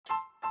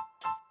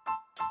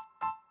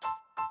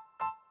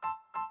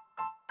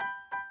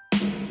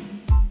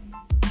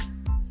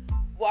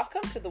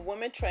Welcome to the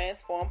Women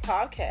Transform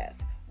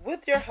podcast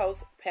with your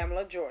host,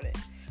 Pamela Jordan,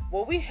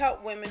 where we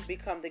help women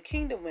become the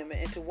kingdom women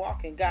and to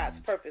walk in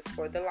God's purpose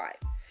for their life.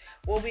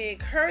 Where we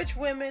encourage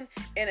women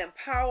and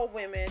empower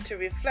women to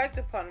reflect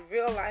upon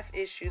real life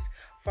issues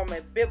from a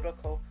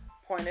biblical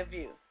point of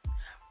view.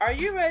 Are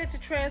you ready to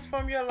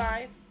transform your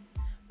life?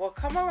 Well,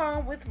 come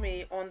along with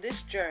me on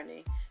this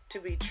journey to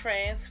be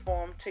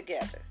transformed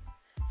together.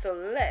 So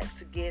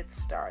let's get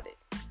started.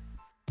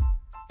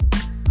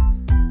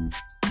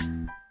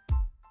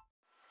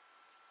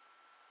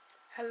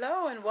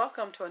 Hello and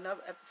welcome to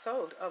another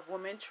episode of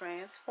Women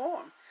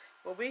Transform,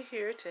 where we're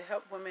here to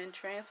help women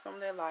transform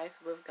their lives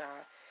with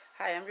God.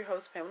 Hi, I'm your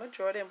host, Pamela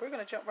Jordan. We're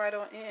going to jump right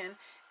on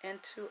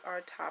into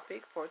our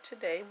topic for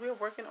today. We're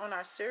working on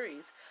our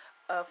series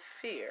of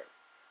Fear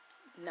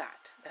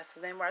Not. That's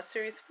the name of our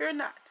series, Fear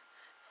Not,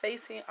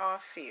 Facing Our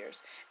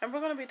Fears. And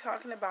we're going to be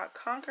talking about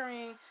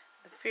conquering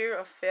the fear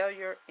of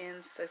failure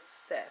in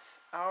success.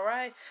 All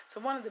right.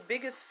 So one of the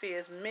biggest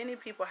fears many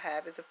people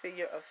have is a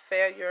fear of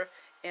failure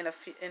and a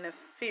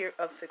fear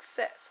of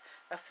success.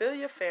 A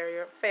failure,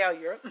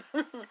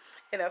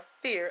 and a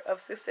fear of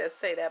success.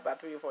 Say that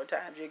about 3 or 4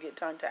 times. You'll get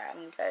tongue-tied,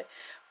 okay?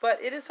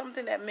 But it is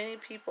something that many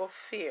people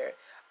fear.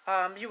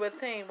 You would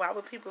think, why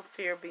would people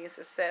fear being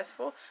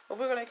successful? But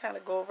we're going to kind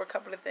of go over a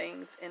couple of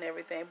things and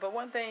everything. But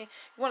one thing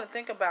you want to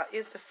think about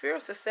is the fear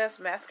of success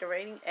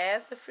masquerading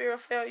as the fear of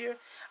failure.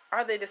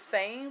 Are they the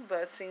same,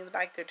 but it seems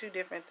like they're two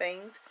different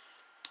things?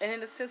 And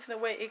in a sense, in a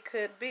way, it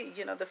could be.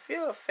 You know, the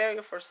fear of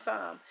failure for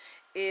some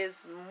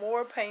is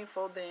more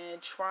painful than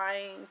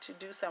trying to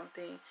do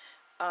something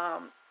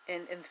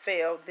and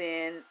fail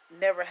than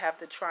never have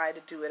to try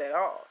to do it at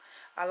all.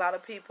 A lot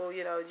of people,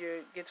 you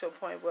get to a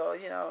point, well,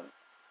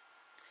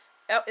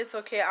 it's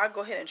okay, I'll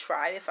go ahead and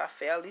try it. If I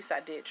fail, at least I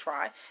did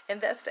try. And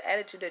that's the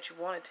attitude that you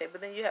want to take. But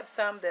then you have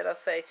some that'll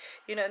say,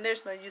 and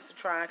there's no use to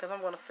trying because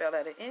I'm going to fail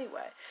at it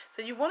anyway.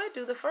 So you want to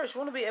do the first.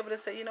 You want to be able to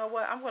say, you know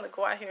what, I'm going to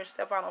go out here and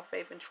step out on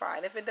faith and try.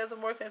 And if it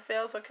doesn't work and it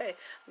fails, okay,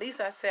 at least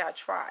I say I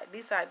tried. At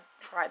least I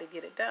try to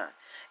get it done.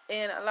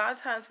 And a lot of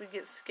times we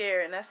get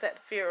scared, and that's that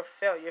fear of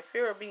failure.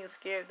 Fear of being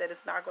scared that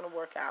it's not going to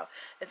work out.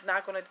 It's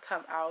not going to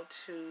come out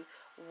to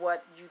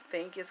what you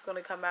think is going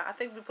to come out. I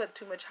think we put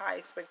too much high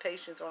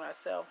expectations on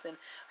ourselves and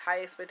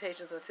high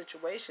expectations on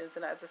situations.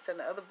 And as I said in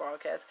the other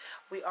broadcast,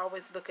 we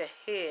always look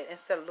ahead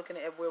instead of looking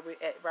at where we're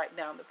at right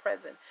now in the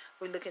present.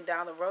 We're looking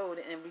down the road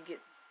and we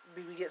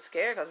get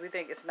scared because we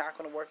think it's not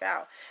going to work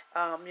out.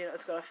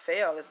 It's going to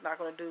fail. It's not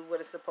going to do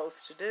what it's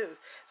supposed to do.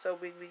 So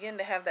we begin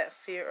to have that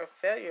fear of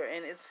failure,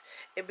 and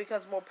it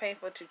becomes more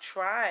painful to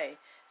try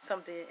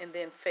something and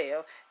then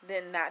fail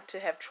than not to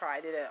have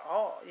tried it at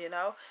all.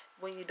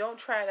 When you don't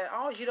try it at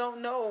all, you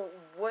don't know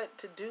what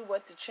to do,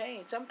 what to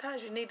change.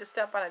 Sometimes you need to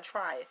step out and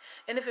try it.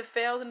 And if it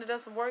fails and it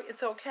doesn't work,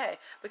 it's okay.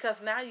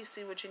 Because now you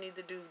see what you need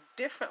to do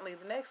differently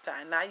the next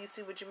time. Now you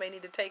see what you may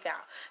need to take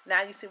out.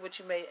 Now you see what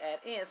you may add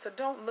in. So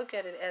don't look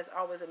at it as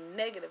always a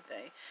negative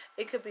thing.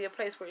 It could be a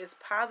place where it's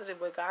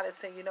positive, where God is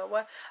saying, you know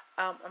what,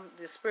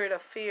 the spirit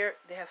of fear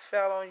that has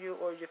fell on you,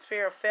 or your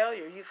fear of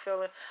failure, you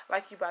feeling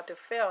like you're about to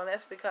fail. And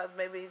that's because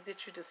maybe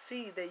that you to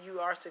see that you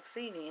are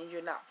succeeding and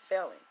you're not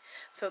failing.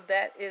 So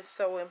that is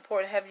so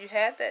important. Have you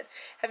had that?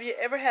 Have you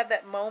ever had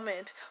that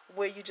moment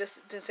where you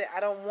just say, I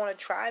don't want to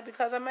try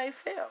because I may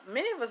fail?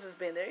 Many of us has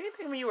been there.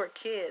 Even when you were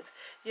kids,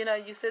 you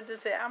sit there and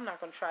say, I'm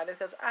not going to try this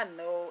because I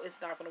know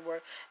it's not going to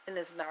work and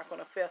it's not going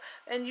to fail.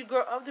 And you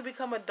grow up to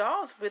become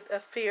adults with a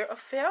fear of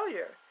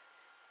failure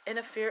and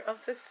a fear of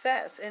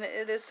success. And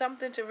it is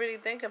something to really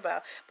think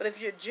about. But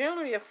if you're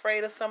generally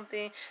afraid of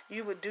something,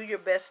 you would do your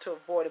best to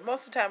avoid it.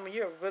 Most of the time when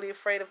you're really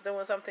afraid of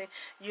doing something,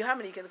 how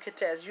many can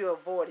contest? You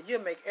avoid it.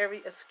 You'll make every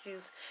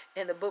excuse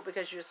in the book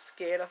because you're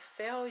scared of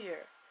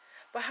failure.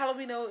 But how do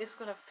we know it's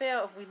going to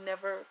fail if we've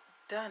never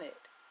done it?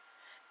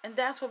 And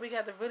that's what we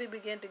got to really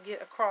begin to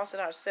get across in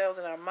ourselves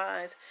and our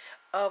minds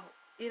of,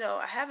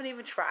 I haven't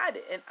even tried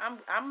it. And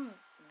I'm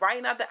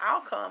writing out the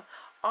outcome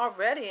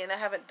already, and I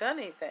haven't done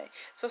anything.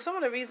 So some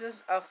of the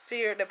reasons of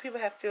fear that people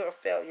have fear of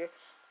failure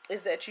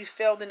is that you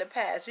failed in the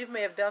past. You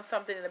may have done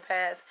something in the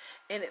past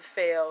and it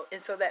failed, and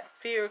so that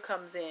fear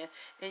comes in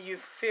and you're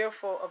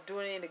fearful of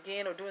doing it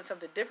again or doing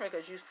something different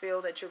because you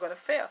feel that you're going to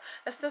fail.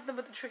 That's nothing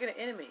but the trick of the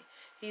enemy.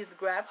 He's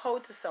grabbed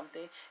hold to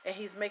something and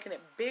he's making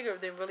it bigger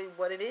than really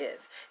what it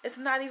is. It's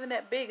not even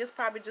that big. It's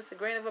probably just a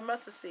grain of a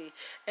mustard seed,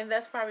 and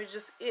that's probably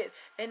just it.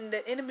 And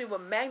the enemy will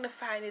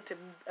magnify it to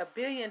 1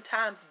 billion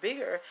times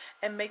bigger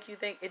and make you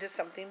think it is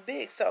something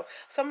big. So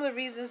some of the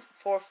reasons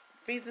for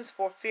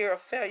fear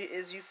of failure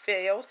is you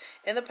failed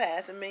in the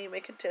past, and many may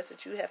contest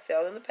that you have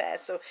failed in the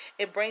past. So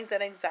it brings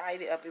that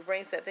anxiety up. It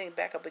brings that thing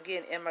back up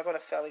again. Am I going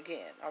to fail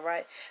again? All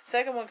right.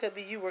 Second one could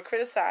be you were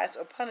criticized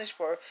or punished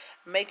for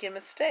making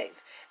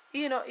mistakes.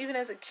 Even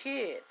as a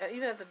kid,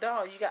 even as a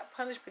dog, you got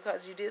punished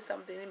because you did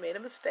something, you made a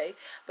mistake,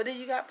 but then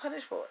you got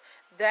punished for it.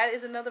 That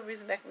is another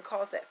reason that can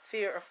cause that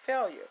fear of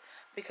failure.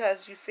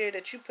 because you fear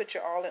that you put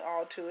your all in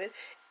all to it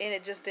and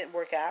it just didn't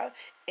work out,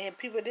 and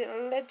people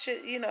didn't let you,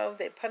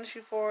 they punish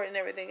you for it and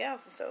everything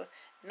else. And so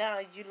now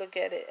you look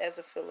at it as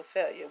a feel of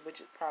failure,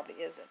 which it probably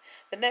isn't.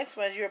 The next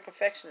one is you're a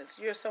perfectionist.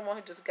 You're someone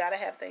who just got to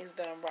have things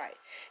done right.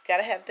 Got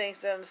to have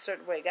things done in a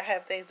certain way. Got to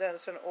have things done in a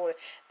certain order.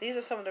 These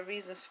are some of the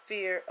reasons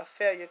fear of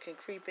failure can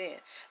creep in,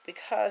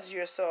 because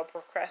you're so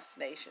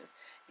procrastination.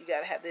 You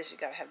got to have this, you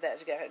got to have that,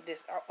 you got to have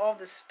this. All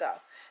this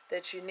stuff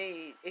that you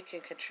need, it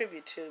can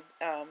contribute to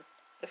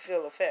the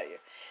feel of failure.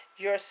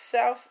 Your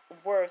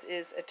self-worth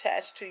is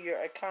attached to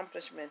your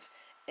accomplishments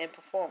and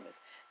performance.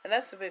 And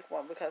that's a big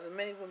one, because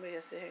many women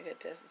can sit here and get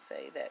tested and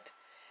say that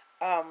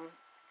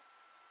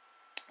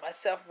my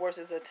self-worth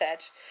is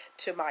attached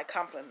to my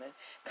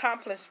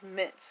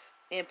accomplishments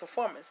and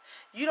performance.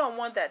 You don't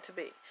want that to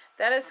be.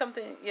 That is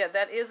something,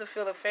 that is a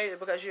feel of failure,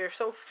 because you're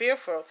so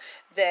fearful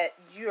that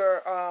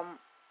your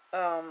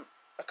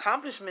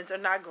accomplishments are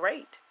not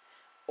great,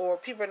 or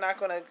people are not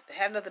going to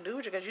have nothing to do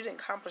with you because you didn't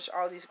accomplish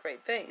all these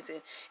great things.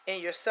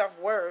 And your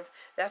self-worth,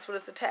 that's what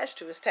it's attached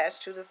to. It's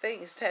attached to the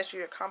things. It's attached to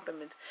your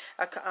accomplishments,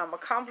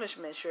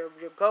 your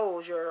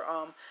goals, your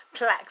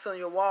plaques on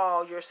your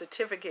wall, your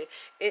certificate.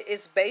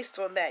 It's based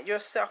on that. Your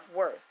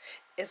self-worth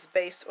is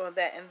based on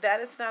that. And that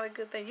is not a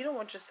good thing. You don't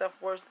want your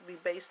self-worth to be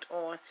based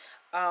on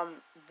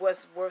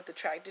what's worth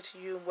attracted to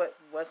you, what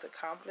was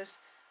accomplished.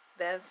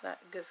 That's not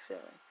a good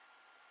feeling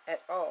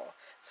at all.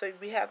 So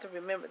we have to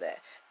remember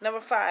that.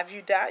 Number 5,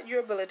 you doubt your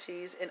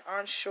abilities and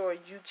aren't sure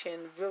you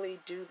can really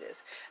do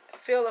this.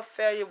 Feel of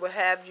failure will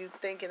have you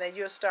thinking that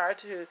you'll start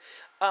to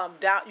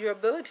doubt your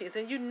abilities,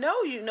 and you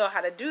know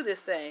how to do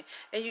this thing,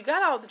 and you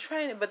got all the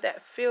training, but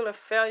that feel of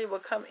failure will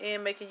come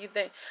in, making you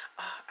think,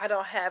 I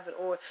don't have it,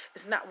 or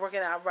it's not working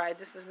out right.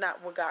 This is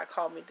not what God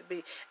called me to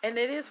be. And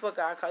it is what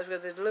God calls,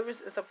 because the deliverance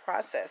is a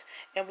process,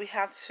 and we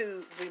have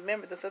to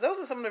remember this. So those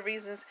are some of the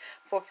reasons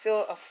for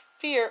fear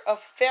of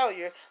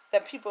failure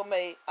that people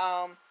may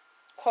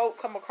quote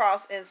come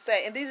across and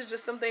say. And these are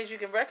just some things you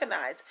can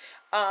recognize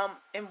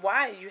and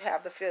why you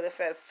have the fear of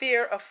failure.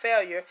 Fear of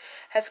failure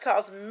has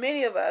caused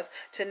many of us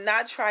to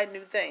not try new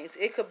things.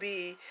 It could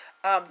be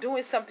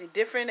doing something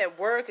different at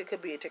work. It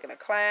could be taking a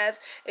class.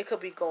 It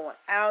could be going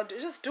out,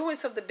 just doing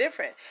something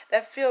different.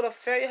 That fear of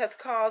failure has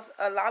caused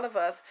a lot of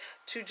us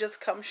to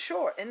just come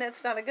short, and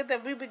that's not a good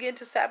thing. We begin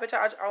to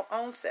sabotage our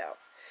own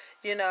selves,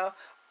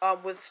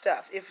 with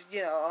stuff. If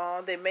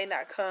they may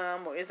not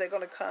come, or is they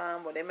going to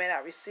come, or they may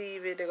not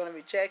receive it, they're going to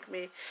reject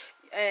me,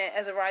 and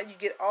as a right, you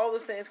get all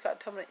those things caught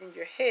tumbling in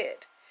your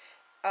head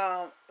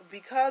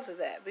because of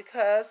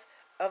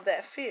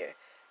that fear.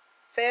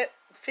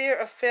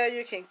 Fear of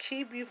failure can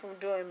keep you from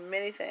doing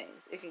many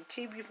things. It can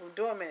keep you from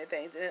doing many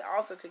things, and it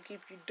also can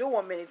keep you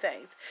doing many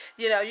things.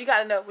 You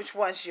got to know which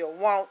ones you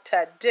want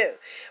to do.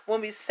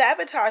 When we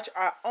sabotage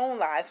our own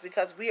lives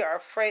because we are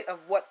afraid of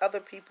what other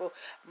people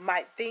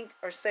might think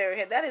or say or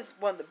hear, that is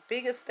one of the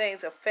biggest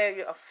things of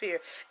failure, of fear,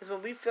 is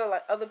when we feel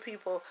like other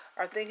people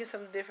are thinking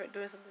something different,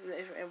 doing something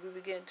different, and we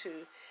begin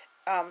to,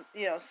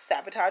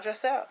 sabotage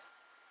ourselves.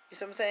 You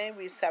see what I'm saying?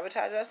 We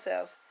sabotage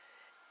ourselves,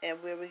 and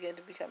we begin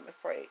to become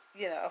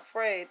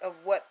afraid of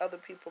what other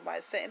people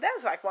might say. And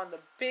that's like one of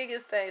the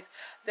biggest things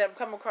that I've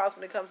come across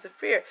when it comes to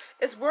fear.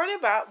 It's worrying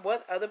about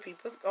what other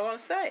people are going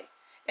to say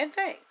and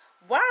think.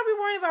 Why are we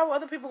worrying about what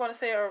other people are going to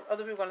say or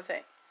other people are going to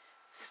think?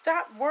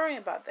 Stop worrying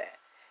about that.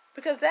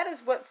 Because that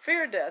is what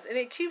fear does, and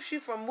it keeps you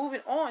from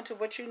moving on to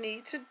what you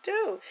need to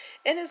do.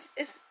 And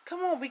it's come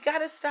on, we got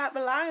to stop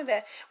allowing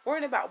that,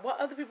 worrying about what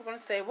other people are going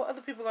to say, what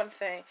other people are going to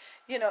think.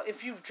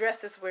 If you dress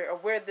this way or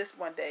wear this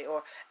one day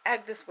or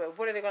act this way,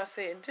 what are they going to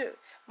say and do?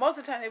 Most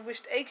of the time, they wish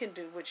they can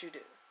do what you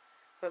do,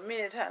 but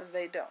many times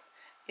they don't.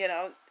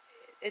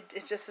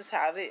 It just is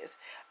how it is.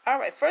 All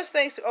right, first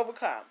things to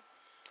overcome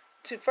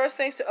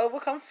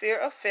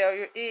fear of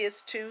failure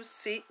is to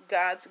seek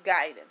God's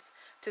guidance.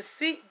 To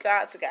seek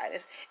God's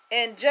guidance.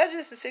 In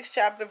Judges, the 6th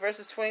chapter,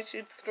 verses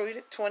 22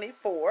 through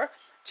 24,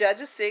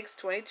 Judges 6,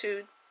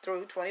 22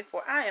 through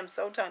 24. I am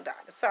so tongue-tied.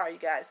 I'm sorry, you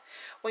guys.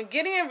 When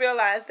Gideon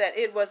realized that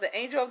it was the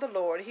angel of the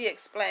Lord, he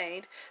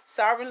explained,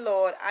 "Sovereign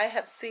Lord, I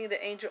have seen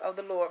the angel of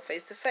the Lord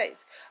face to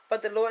face."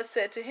 But the Lord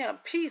said to him,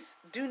 "Peace,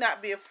 do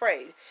not be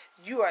afraid.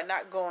 You are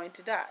not going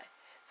to die."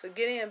 So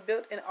Gideon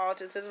built an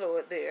altar to the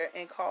Lord there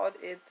and called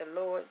it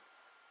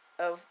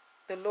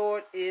the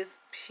Lord is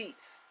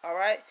peace. All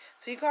right.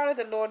 So he called it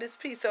the Lord is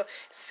peace. So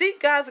seek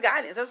God's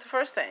guidance. That's the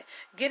first thing.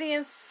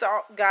 Gideon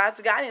sought God's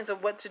guidance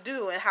of what to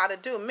do and how to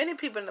do. Many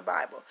people in the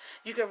Bible,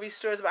 you can read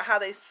stories about how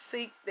they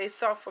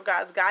sought for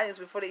God's guidance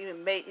before they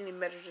even made any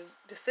major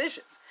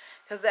decisions,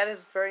 because that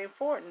is very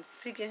important.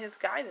 Seeking His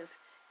guidance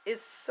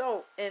is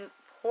so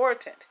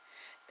important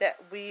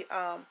that we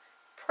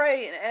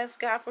pray and ask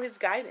God for His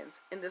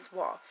guidance in this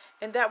walk,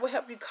 and that will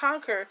help you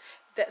conquer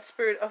that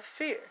spirit of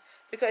fear.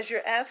 Because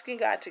you're asking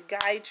God to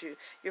guide you.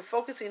 You're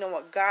focusing on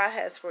what God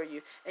has for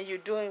you. And you're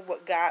doing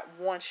what God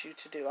wants you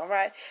to do. All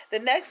right. The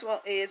next one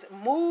is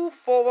move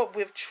forward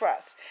with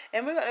trust.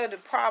 And we're going to go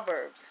to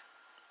Proverbs,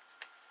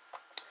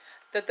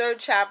 the 3rd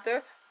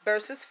chapter,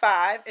 verses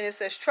 5, and it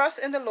says, trust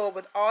in the Lord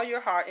with all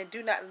your heart and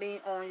do not lean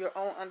on your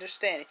own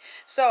understanding.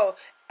 So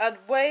a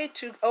way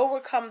to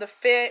overcome the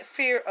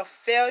fear of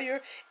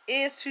failure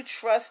is to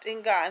trust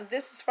in God. And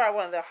this is probably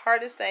one of the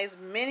hardest things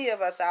many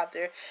of us out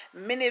there,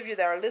 many of you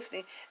that are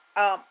listening,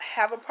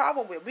 have a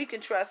problem with. We can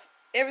trust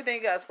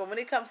everything else, but when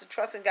it comes to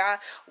trusting God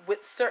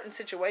with certain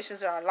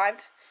situations in our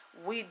life,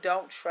 we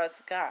don't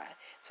trust God.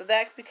 So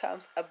that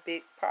becomes a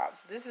big problem.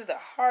 So this is the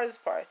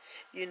hardest part.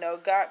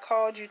 God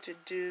called you to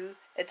do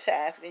a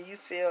task and you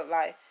feel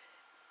like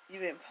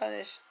you've been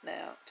punished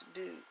now to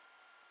do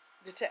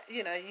the task.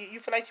 You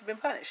feel like you've been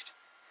punished.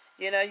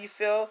 You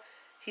feel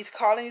he's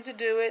calling you to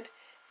do it.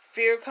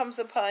 Fear comes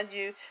upon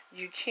you.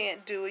 You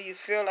can't do it. You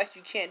feel like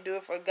you can't do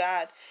it for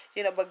God.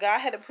 But God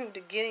had to prove to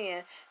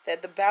Gideon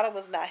that the battle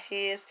was not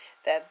his,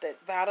 that the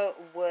battle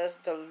was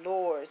the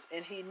Lord's,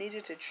 and he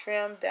needed to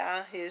trim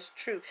down his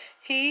troop.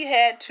 He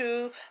had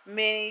too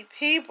many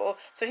people,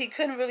 so he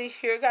couldn't really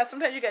hear God.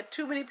 Sometimes you got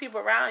too many people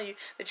around you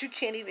that you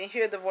can't even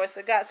hear the voice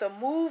of God. So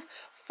move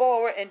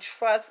forward and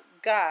trust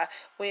God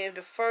when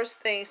the first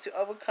things to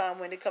overcome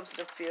when it comes to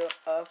the field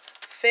of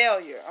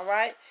failure. All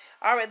right,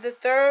 the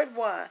third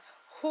one.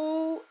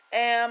 Who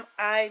am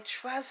I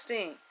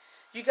trusting?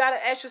 You got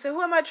to ask yourself,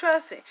 who am I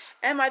trusting?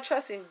 Am I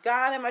trusting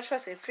God? Am I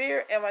trusting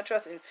fear? Am I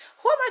trusting?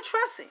 Who am I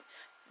trusting?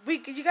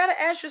 You got to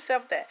ask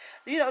yourself that.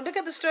 Look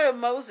at the story of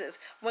Moses.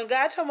 When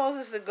God told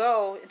Moses to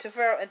go to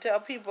Pharaoh and tell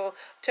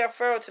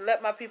Pharaoh to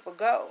let my people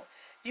go.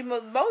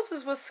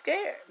 Moses was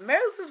scared.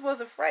 Moses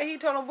was afraid. He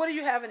told him, what do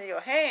you have in your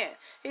hand?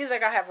 He's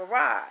like, I have a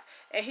rod.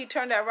 And he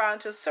turned that rod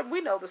into a,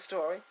 we know the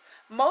story.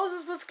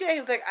 Moses was scared. He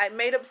was like,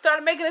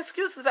 started making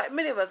excuses like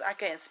many of us. I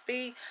can't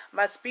speak.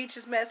 My speech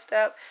is messed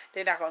up.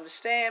 They're not going to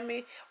understand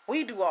me.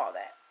 We do all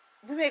that.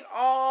 We make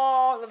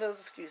all of those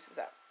excuses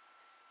up.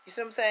 You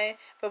see what I'm saying?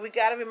 But we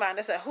got to remind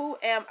ourselves, who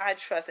am I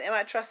trusting? Am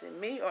I trusting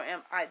me or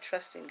am I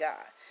trusting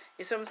God?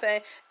 You see what I'm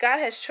saying? God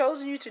has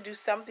chosen you to do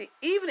something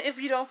even if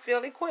you don't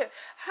feel equipped.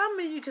 How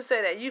many of you can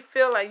say that? You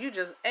feel like you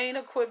just ain't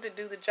equipped to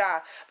do the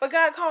job. But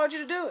God called you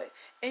to do it.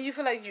 And you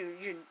feel like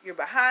you're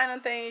behind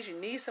on things. You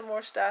need some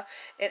more stuff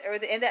and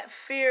everything. And that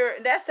fear,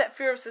 that's that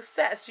fear of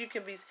success. You're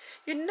going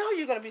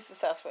to be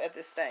successful at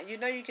this thing.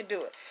 You can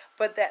do it.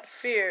 But that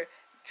fear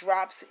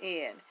drops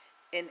in.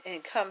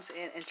 And comes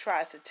in and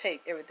tries to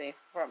take everything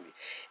from you.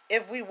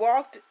 If we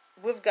walked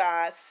with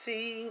God,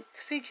 seek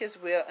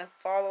his will and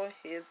follow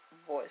his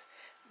voice,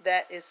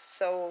 that is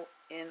so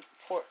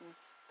important.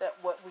 That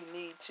what we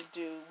need to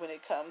do when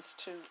it comes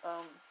to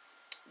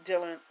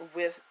dealing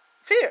with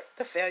fear,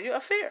 the failure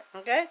of fear.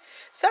 Okay,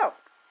 so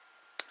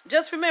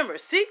just remember,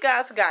 seek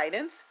God's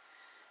guidance.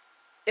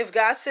 If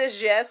God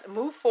says yes,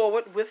 move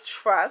forward with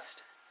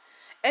trust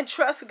and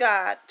trust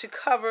God to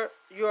cover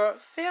your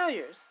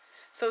failures.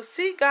 So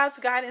seek God's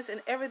guidance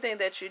in everything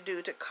that you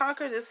do. To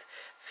conquer this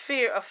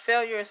fear of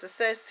failure and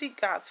success, seek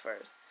God's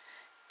first.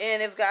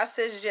 And if God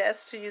says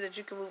yes to you that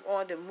you can move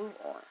on, then move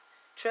on.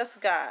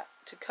 Trust God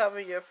to cover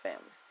your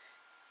families.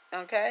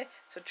 Okay?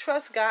 So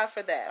trust God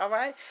for that. All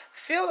right?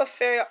 Fear of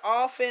failure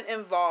often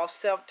involves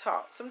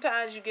self-talk.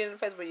 Sometimes you get in a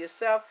place where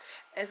yourself,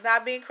 it's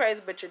not being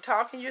crazy, but you're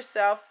talking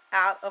yourself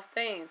out of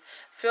things.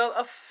 Fear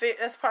of fear,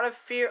 that's part of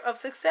fear of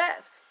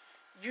success.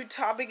 You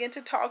begin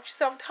to talk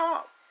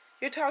self-talk.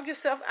 You talk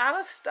yourself out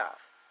of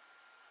stuff,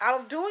 out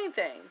of doing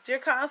things. You're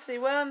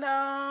constantly, well,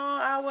 no,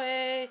 I'll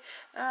wait.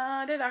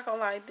 They're not going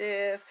to like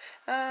this.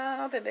 I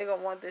don't think they're going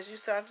to want this. You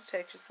start to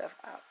take yourself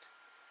out.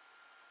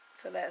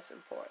 So that's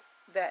important.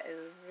 That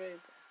is really,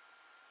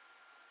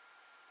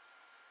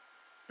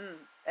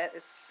 that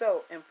is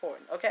so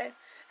important, okay?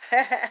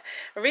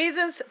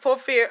 Reasons for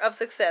fear of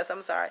success.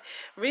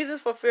 Reasons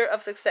for fear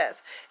of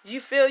success. You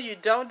feel you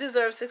don't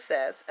deserve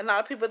success. A lot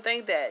of people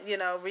think that,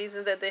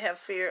 reasons that they have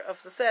fear of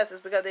success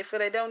is because they feel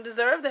they don't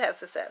deserve to have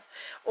success.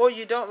 Or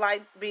you don't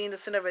like being the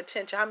center of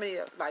attention. How many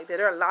like that?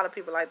 There are a lot of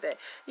people like that.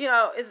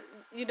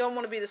 You don't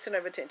want to be the center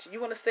of attention.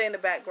 You want to stay in the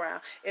background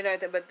and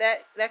everything. But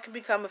that can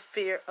become a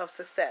fear of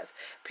success.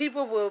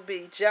 People will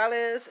be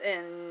jealous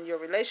and your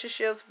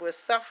relationships will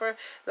suffer.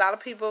 A lot of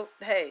people,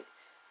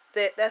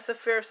 that's a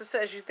fear of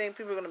success. You think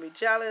people are going to be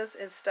jealous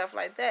and stuff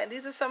like that. And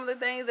these are some of the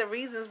things and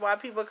reasons why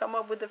people come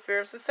up with the fear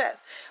of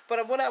success.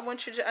 But what I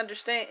want you to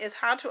understand is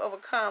how to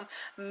overcome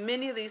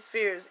many of these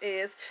fears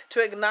is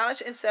to acknowledge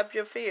and accept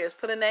your fears.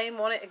 Put a name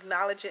on it,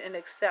 acknowledge it, and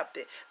accept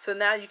it. So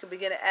now you can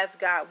begin to ask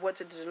God what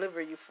to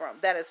deliver you from.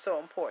 That is so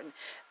important.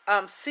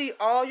 See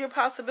all your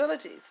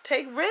possibilities.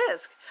 Take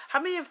risk. How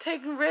many have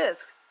taken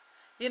risks?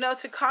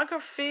 To conquer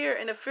fear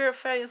and the fear of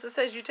failure and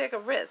success, you take a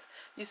risk.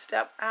 You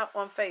step out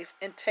on faith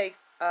and take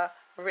a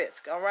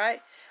risk. All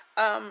right.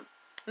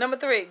 Number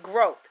 3,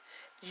 growth.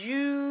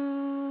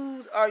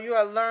 Use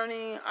your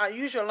learning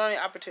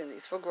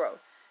opportunities for growth.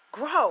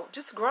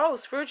 Just grow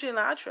spiritually and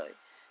naturally.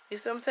 You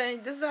see what I'm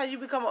saying? This is how you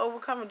become an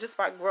overcomer, just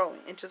by growing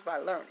and just by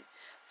learning.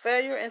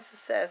 Failure and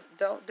success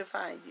don't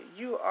define you.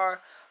 You are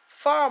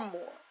far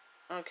more,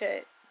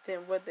 okay,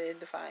 than what they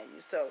define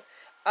you. So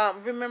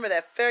Remember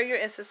that failure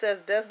and success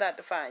does not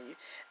define you.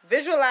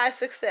 Visualize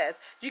success.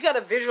 You got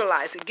to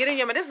visualize it. Get in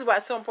your mind. This is why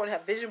it's so important to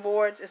have vision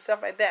boards and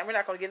stuff like that. We're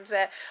not going to get into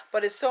that,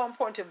 but it's so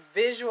important to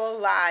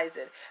visualize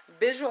it.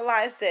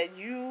 Visualize that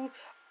you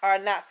are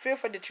not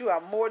fearful, that you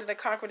are more than a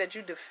conqueror, that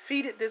you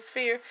defeated this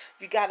fear.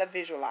 You got to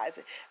visualize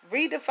it.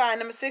 Redefine.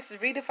 Number 6 is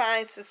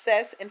redefine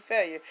success and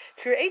failure.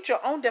 Create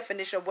your own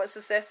definition of what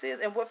success is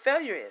and what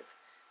failure is.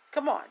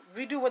 Come on.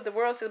 Redo what the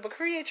world says, but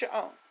create your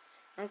own.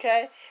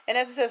 Okay? And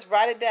as it says,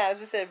 write it down. As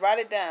we said, write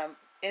it down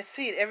and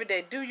see it every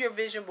day. Do your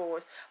vision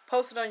boards.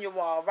 Post it on your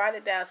wall. Write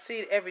it down. See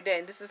it every day.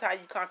 And this is how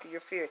you conquer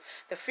your fear.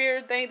 The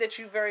fear thing that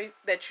you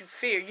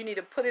fear, you need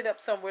to put it up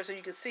somewhere so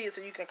you can see it,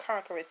 so you can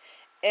conquer it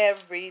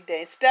every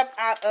day. Step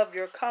out of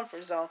your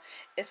comfort zone.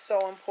 It's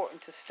so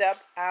important to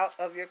step out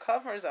of your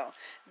comfort zone.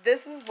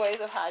 This is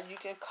ways of how you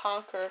can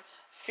conquer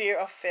fear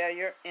of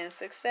failure and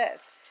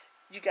success.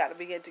 You got to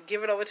begin to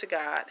give it over to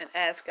God and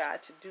ask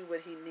God to do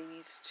what he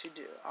needs to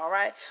do. All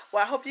right.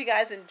 Well, I hope you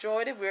guys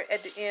enjoyed it. We're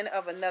at the end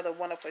of another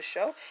wonderful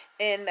show.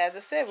 And as I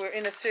said, we're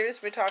in a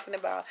series. We're talking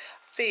about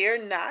fear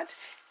not,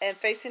 and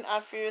facing our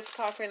fears,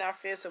 conquering our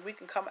fears, so we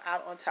can come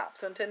out on top.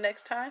 So until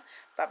next time,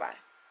 bye-bye.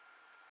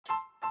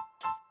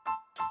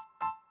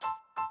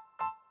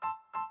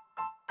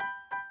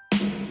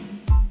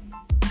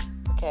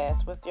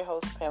 Podcast with your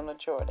host, Pamela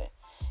Jordan.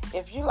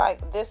 If you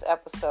like this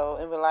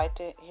episode and would like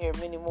to hear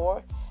many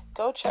more,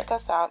 go check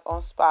us out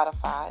on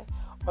Spotify,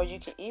 or you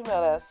can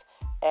email us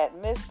at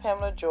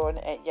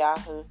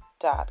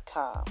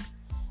misspamela.jordan@yahoo.com.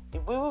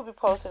 We will be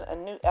posting a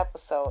new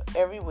episode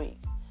every week,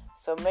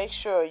 so make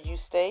sure you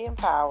stay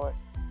empowered,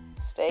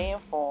 stay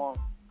informed,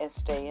 and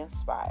stay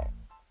inspired.